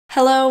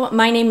Hello,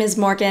 my name is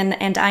Morgan,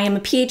 and I am a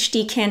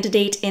PhD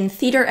candidate in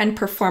Theater and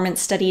Performance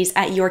Studies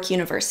at York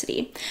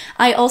University.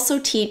 I also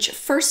teach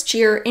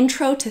first-year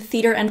Intro to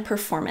Theater and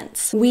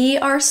Performance. We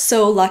are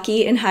so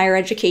lucky in higher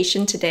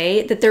education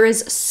today that there is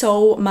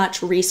so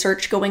much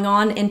research going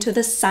on into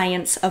the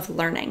science of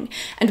learning,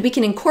 and we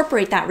can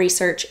incorporate that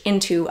research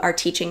into our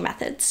teaching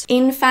methods.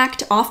 In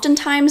fact,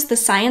 oftentimes the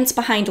science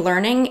behind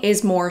learning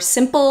is more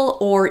simple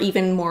or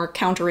even more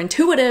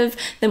counterintuitive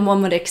than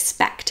one would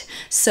expect.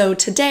 So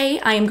today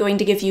I am going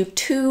to give you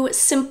two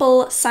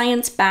simple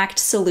science-backed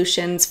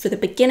solutions for the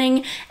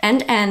beginning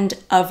and end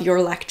of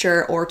your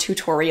lecture or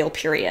tutorial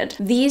period.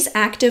 These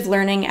active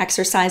learning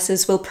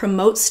exercises will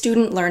promote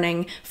student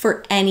learning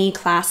for any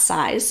class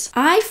size.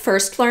 I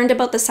first learned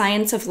about the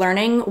science of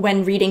learning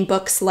when reading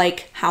books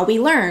like How We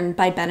Learn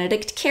by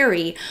Benedict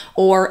Carey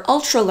or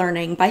Ultra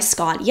Learning by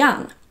Scott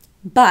Young.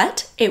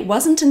 But it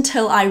wasn't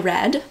until I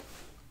read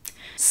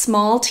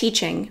Small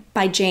Teaching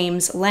by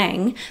James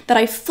Lang that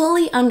I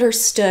fully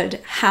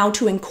understood how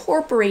to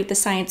incorporate the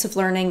science of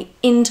learning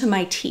into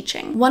my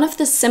teaching. One of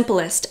the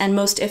simplest and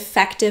most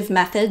effective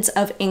methods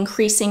of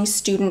increasing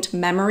student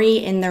memory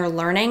in their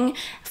learning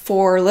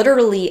for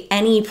literally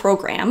any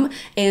program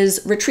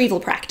is retrieval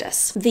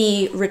practice.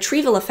 The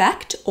retrieval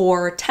effect,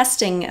 or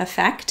testing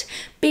effect,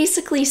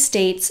 basically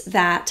states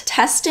that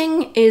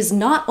testing is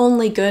not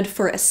only good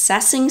for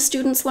assessing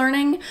students'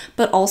 learning,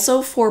 but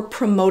also for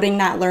promoting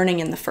that learning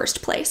in the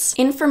first place.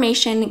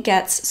 Information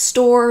gets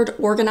stored,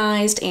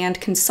 organized,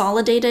 and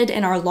consolidated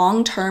in our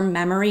long-term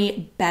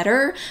memory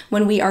better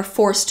when we are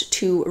forced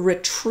to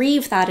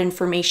retrieve that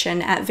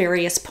information at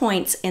various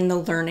points in the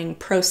learning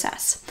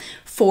process.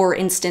 For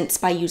instance,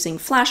 by using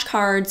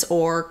flashcards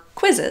or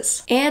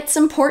quizzes. It's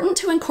important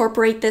to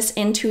incorporate this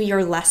into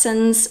your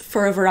lessons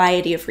for a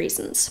variety of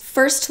reasons.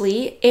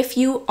 Firstly, if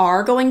you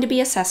are going to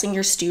be assessing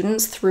your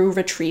students through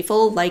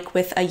retrieval, like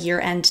with a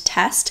year-end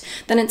test,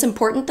 then it's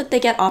important that they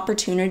get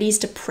opportunities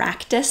to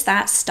practice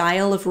that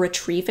style of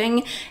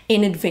retrieving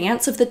in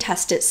advance of the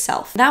test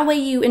itself. That way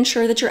you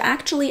ensure that you're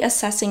actually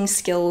assessing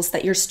skills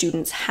that your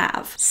students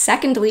have.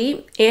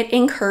 Secondly, it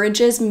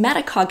encourages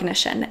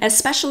metacognition,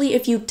 especially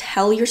if you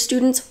tell your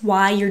students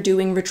why you're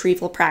doing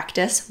retrieval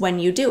practice when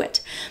you do it.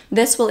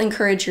 This will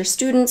encourage your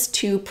students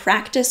to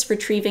practice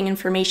retrieving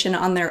information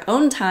on their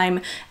own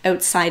time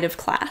outside of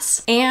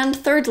class. And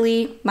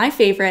thirdly, my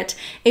favorite,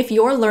 if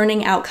your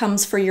learning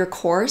outcomes for your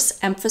course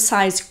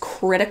emphasize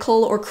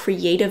critical or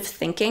creative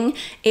thinking,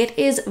 it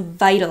is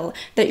vital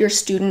that your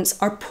students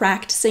are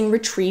practicing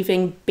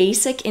retrieving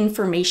basic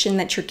information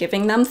that you're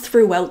giving them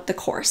throughout the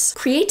course.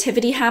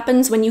 Creativity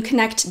happens when you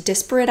connect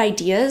disparate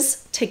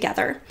ideas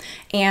together,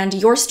 and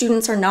your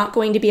students are not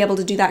going to be able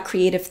to do that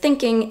creative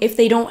thinking if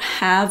they don't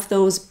have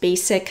those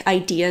basic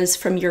ideas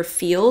from your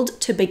field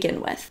to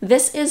begin with.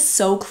 This is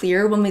so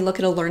clear when we look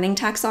at a learning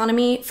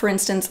taxonomy, for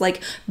instance,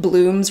 like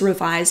Bloom's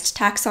revised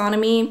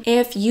taxonomy.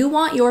 If you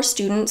want your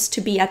students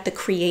to be at the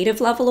creative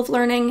level of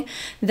learning,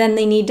 then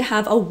they need to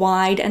have a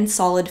wide and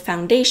solid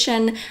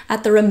foundation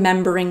at the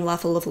remembering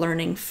level of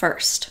learning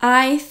first.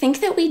 I think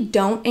that we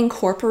don't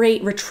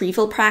incorporate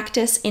retrieval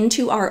practice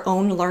into our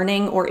own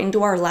learning or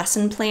into our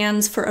lesson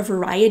plans for a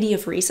variety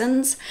of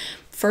reasons.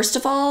 First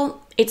of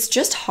all, it's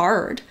just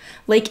hard.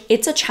 Like,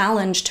 it's a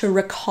challenge to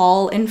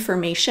recall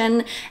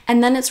information,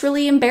 and then it's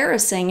really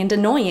embarrassing and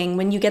annoying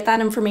when you get that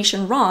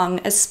information wrong,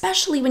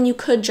 especially when you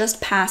could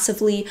just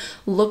passively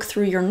look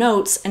through your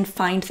notes and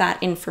find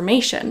that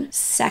information.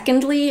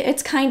 Secondly,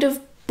 it's kind of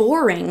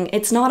boring.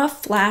 It's not a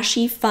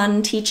flashy,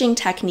 fun teaching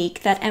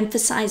technique that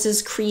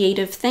emphasizes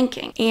creative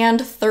thinking. And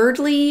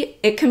thirdly,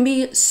 it can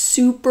be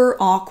super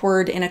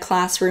awkward in a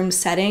classroom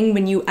setting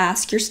when you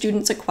ask your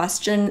students a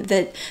question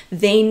that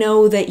they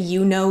know that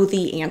you know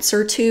the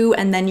answer to,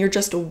 and then you're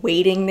just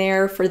waiting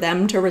there for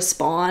them to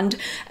respond,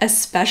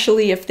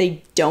 especially if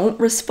they don't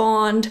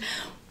respond.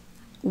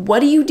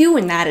 What do you do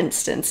in that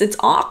instance? It's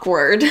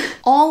awkward.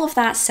 All of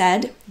that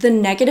said, the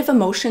negative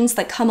emotions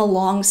that come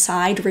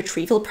alongside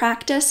retrieval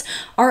practice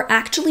are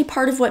actually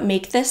part of what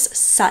make this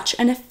such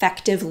an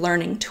effective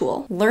learning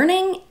tool.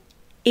 Learning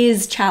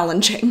is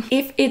challenging.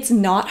 If it's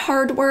not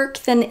hard work,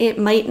 then it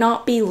might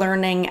not be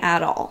learning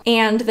at all.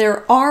 And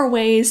there are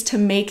ways to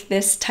make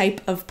this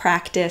type of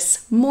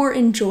practice more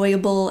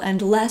enjoyable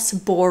and less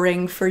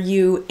boring for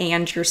you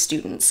and your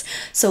students.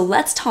 So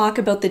let's talk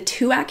about the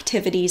two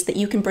activities that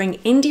you can bring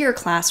into your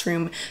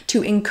classroom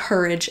to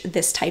encourage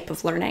this type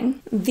of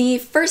learning. The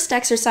first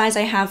exercise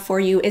I have for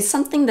you is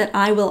something that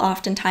I will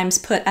oftentimes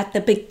put at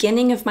the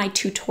beginning of my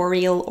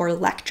tutorial or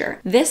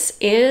lecture. This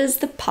is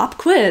the pop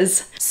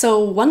quiz. So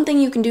one thing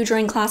you can do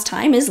during class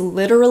time is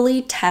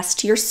literally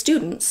test your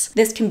students.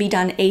 This can be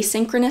done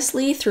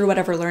asynchronously through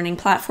whatever learning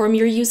platform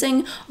you're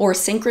using, or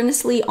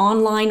synchronously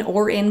online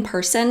or in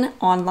person.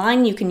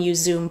 Online, you can use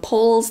Zoom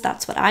polls,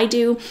 that's what I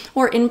do,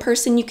 or in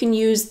person, you can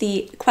use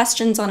the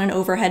questions on an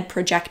overhead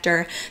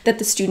projector that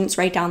the students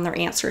write down their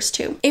answers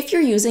to. If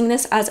you're using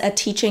this as a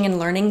teaching and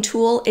learning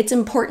tool, it's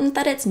important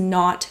that it's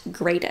not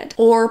graded,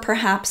 or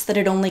perhaps that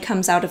it only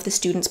comes out of the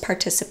student's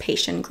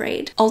participation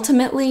grade.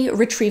 Ultimately,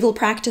 retrieval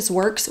practice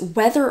works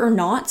whether or not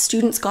not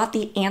students got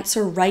the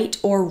answer right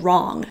or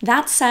wrong.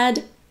 That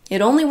said, it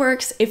only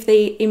works if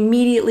they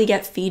immediately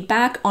get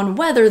feedback on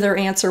whether their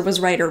answer was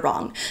right or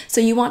wrong.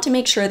 So you want to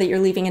make sure that you're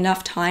leaving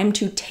enough time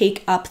to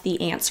take up the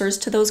answers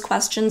to those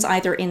questions,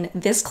 either in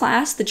this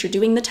class that you're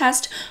doing the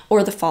test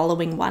or the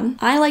following one.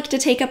 I like to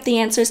take up the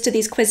answers to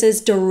these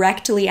quizzes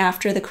directly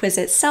after the quiz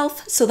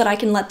itself so that I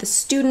can let the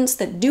students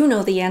that do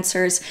know the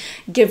answers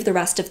give the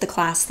rest of the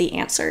class the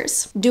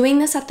answers. Doing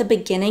this at the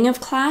beginning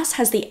of class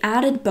has the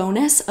added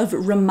bonus of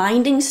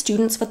reminding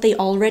students what they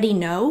already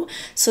know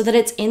so that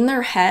it's in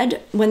their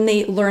head when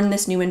they learn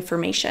this new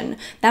information.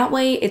 That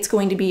way, it's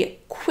going to be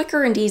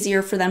quicker and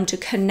easier for them to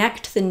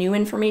connect the new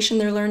information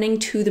they're learning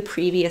to the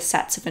previous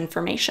sets of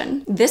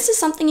information. This is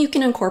something you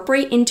can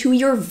incorporate into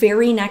your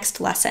very next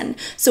lesson.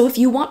 So if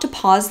you want to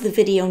pause the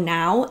video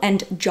now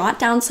and jot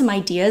down some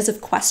ideas of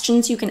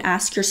questions you can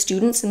ask your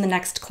students in the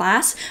next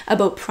class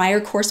about prior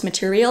course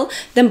material,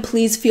 then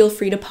please feel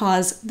free to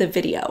pause the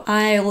video.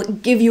 I'll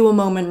give you a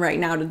moment right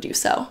now to do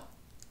so.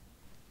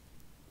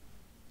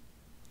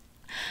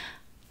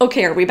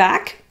 Okay, are we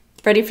back?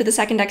 Ready for the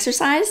second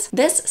exercise?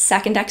 This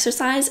second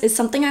exercise is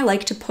something I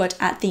like to put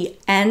at the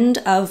end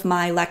of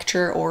my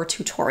lecture or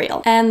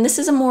tutorial. And this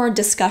is a more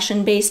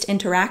discussion-based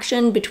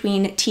interaction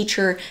between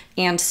teacher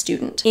and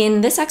student.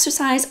 In this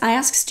exercise, I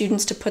ask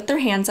students to put their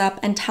hands up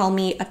and tell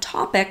me a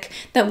topic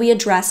that we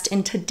addressed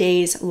in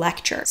today's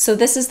lecture. So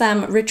this is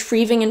them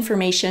retrieving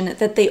information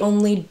that they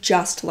only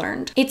just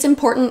learned. It's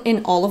important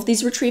in all of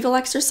these retrieval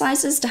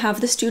exercises to have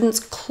the students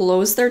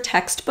close their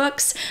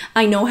textbooks.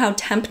 I know how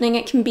tempting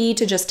it can be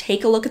to just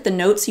take a look at the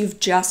notes you've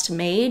just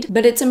made,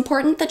 but it's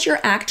important that you're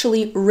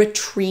actually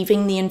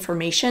retrieving the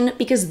information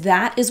because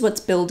that is what's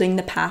building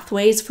the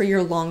pathways for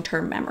your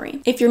long-term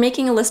memory. If you're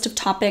making a list of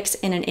topics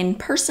in an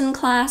in-person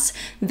class,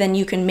 then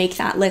you can make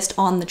that list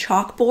on the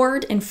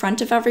chalkboard in front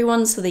of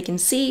everyone so they can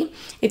see.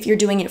 If you're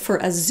doing it for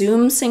a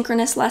Zoom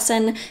synchronous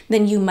lesson,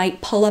 then you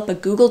might pull up a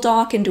Google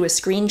Doc and do a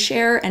screen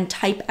share and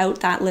type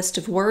out that list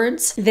of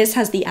words. This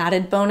has the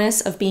added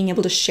bonus of being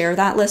able to share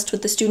that list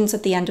with the students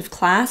at the end of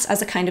class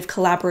as a kind of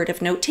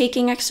collaborative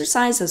note-taking exercise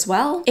as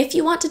well. If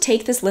you want to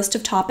take this list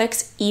of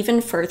topics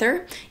even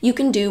further, you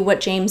can do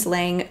what James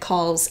Lang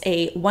calls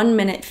a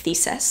 1-minute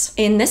thesis.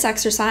 In this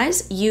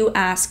exercise, you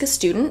ask a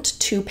student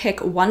to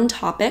pick one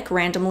topic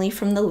randomly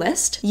from the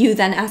list. You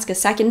then ask a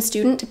second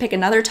student to pick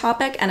another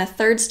topic and a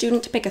third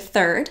student to pick a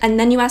third. And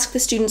then you ask the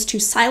students to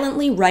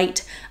silently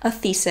write a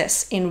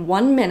thesis in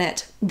 1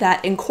 minute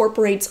that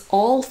incorporates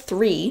all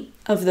three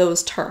of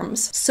those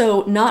terms.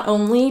 So not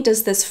only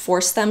does this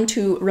force them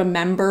to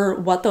remember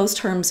what those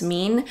terms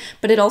mean,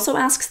 but it also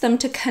asks them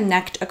to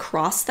connect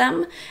across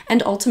them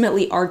and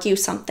ultimately argue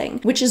something,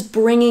 which is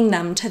bringing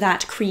them to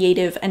that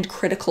creative and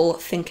critical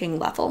thinking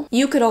level.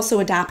 You could also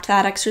adapt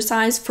that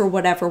exercise for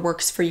whatever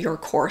works for your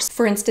course.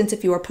 For instance,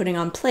 if you are putting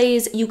on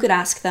plays, you could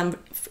ask them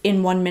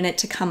in 1 minute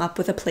to come up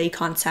with a play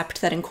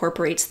concept that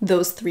incorporates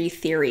those three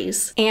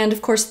theories. And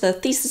of course, the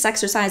thesis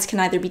exercise can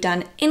either be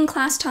done in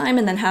class time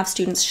and then have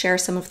students share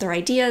some of their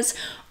ideas,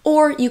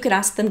 or you could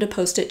ask them to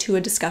post it to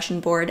a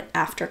discussion board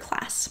after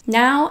class.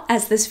 Now,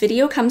 as this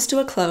video comes to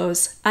a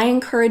close, I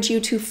encourage you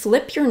to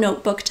flip your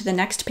notebook to the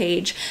next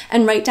page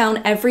and write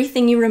down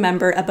everything you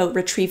remember about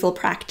retrieval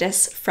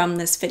practice from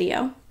this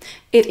video.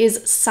 It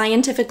is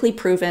scientifically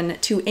proven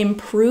to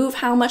improve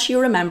how much you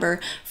remember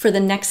for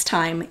the next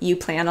time you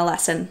plan a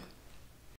lesson.